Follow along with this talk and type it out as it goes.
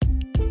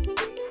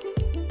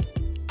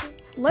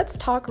Let's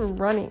talk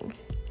running.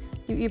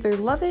 You either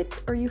love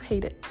it or you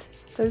hate it.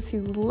 Those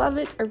who love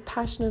it are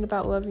passionate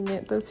about loving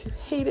it. Those who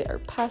hate it are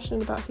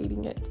passionate about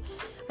hating it.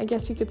 I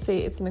guess you could say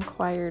it's an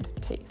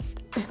acquired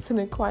taste. It's an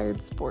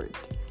acquired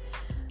sport.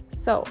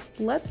 So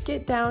let's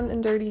get down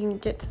and dirty and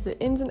get to the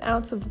ins and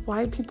outs of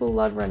why people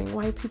love running,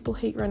 why people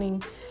hate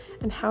running,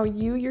 and how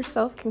you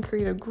yourself can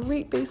create a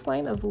great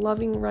baseline of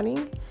loving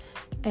running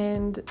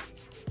and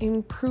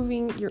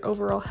improving your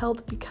overall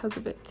health because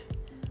of it.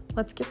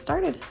 Let's get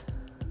started.